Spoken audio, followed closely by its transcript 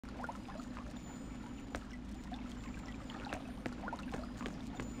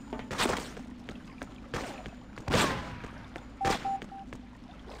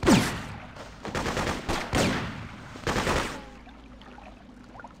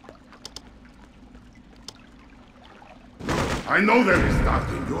I know there is that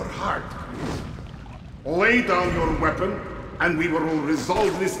in your heart. Lay down your weapon, and we will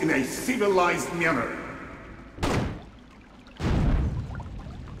resolve this in a civilized manner.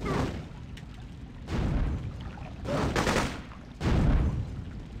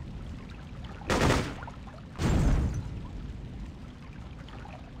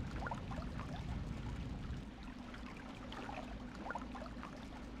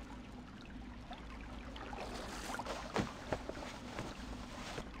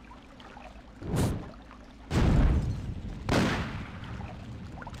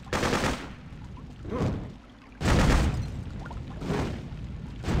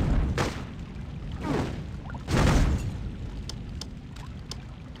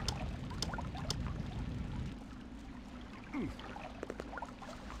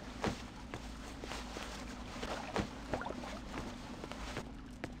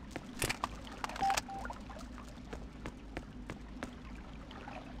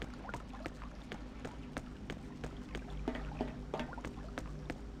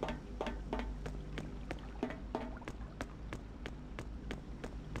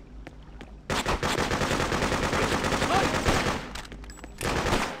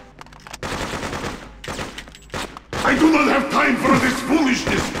 I do not have time for this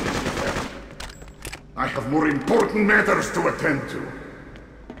foolishness! I have more important matters to attend to.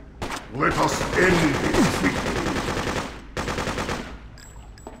 Let us end this quickly.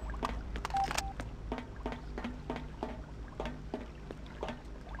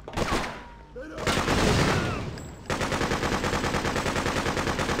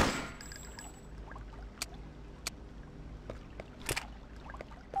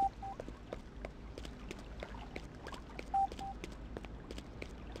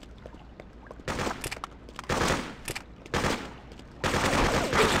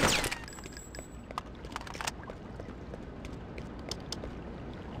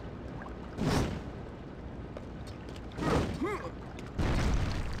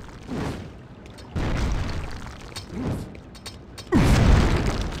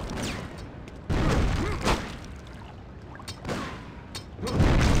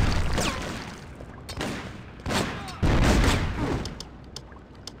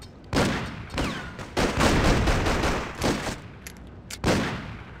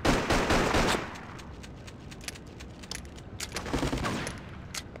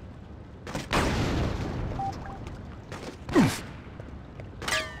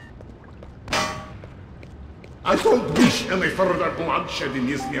 I don't wish any further bloodshed in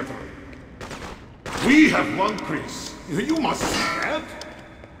this matter. We have won, Chris. You must see that.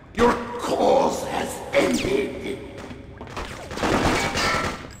 Your cause has ended.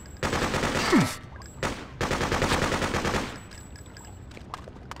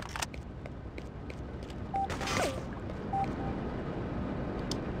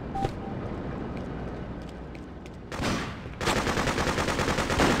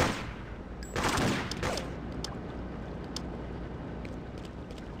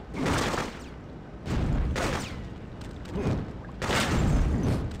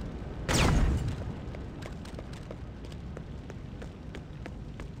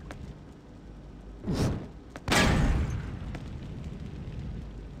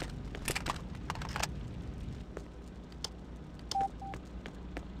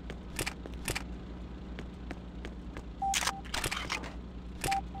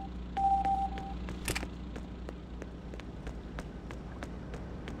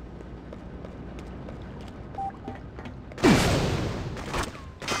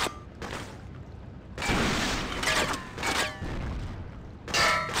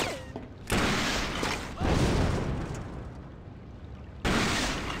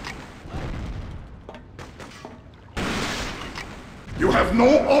 You have no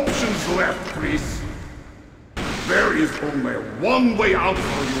options left, Chris. There is only one way out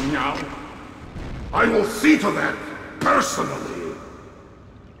for you now. I will see to that personally.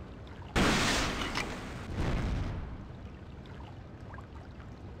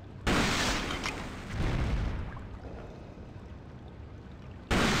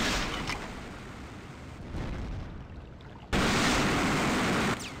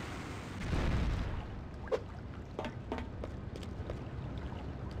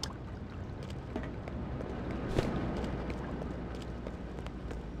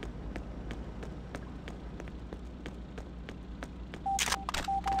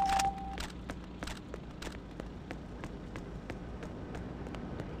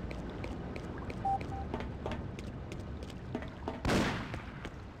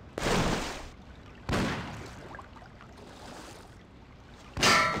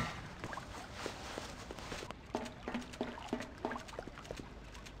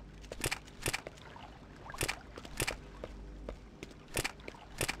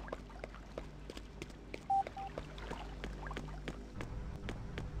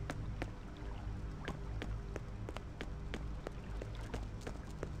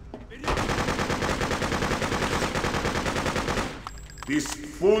 This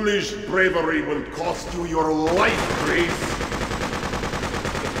foolish bravery will cost you your life, Grace.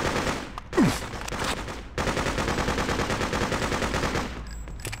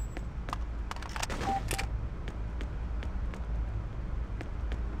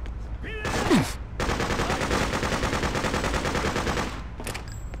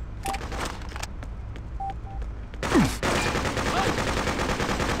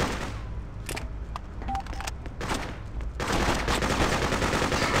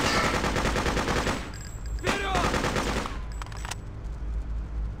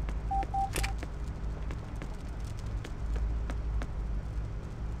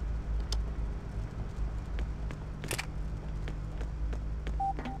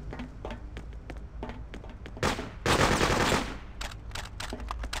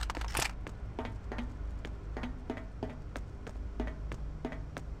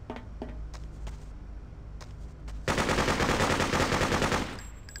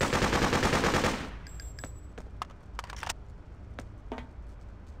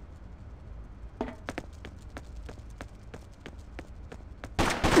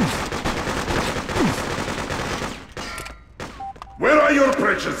 Where are your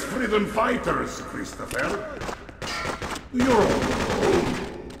precious freedom fighters, Christopher? You're all alone.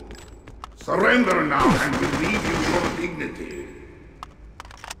 Surrender now and we'll leave you your dignity.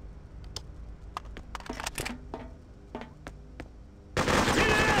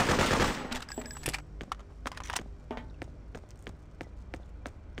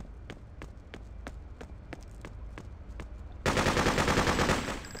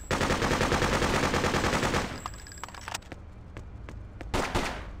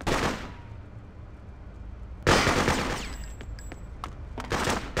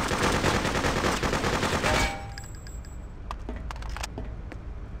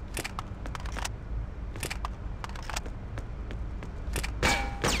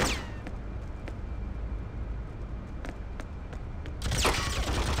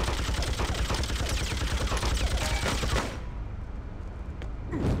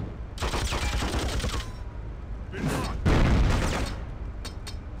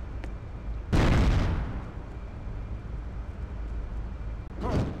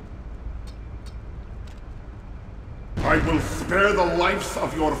 I will spare the lives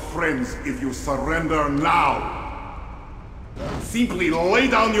of your friends if you surrender now. Simply lay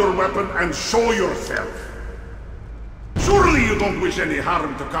down your weapon and show yourself. Surely you don't wish any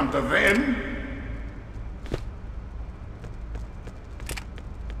harm to come to them?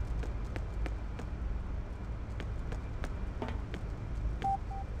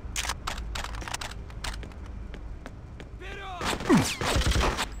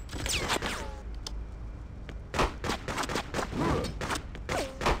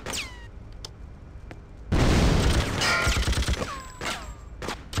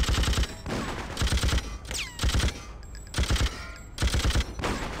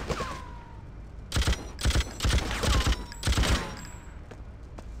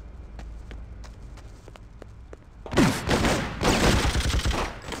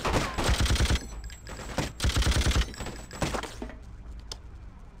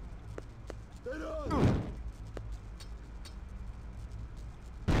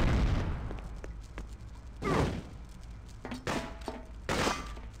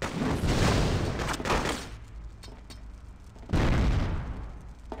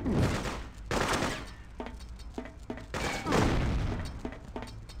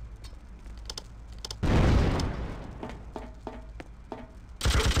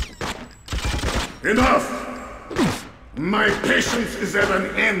 Enough! My patience is at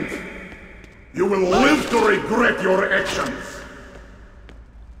an end. You will live to regret your actions.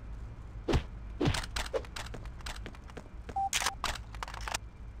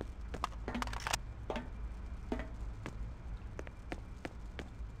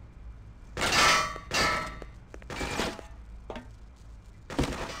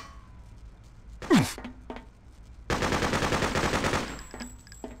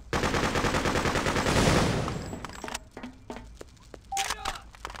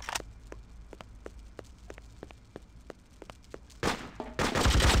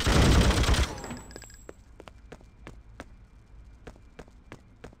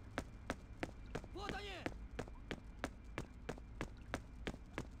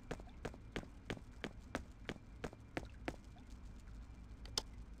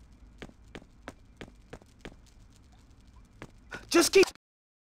 Just keep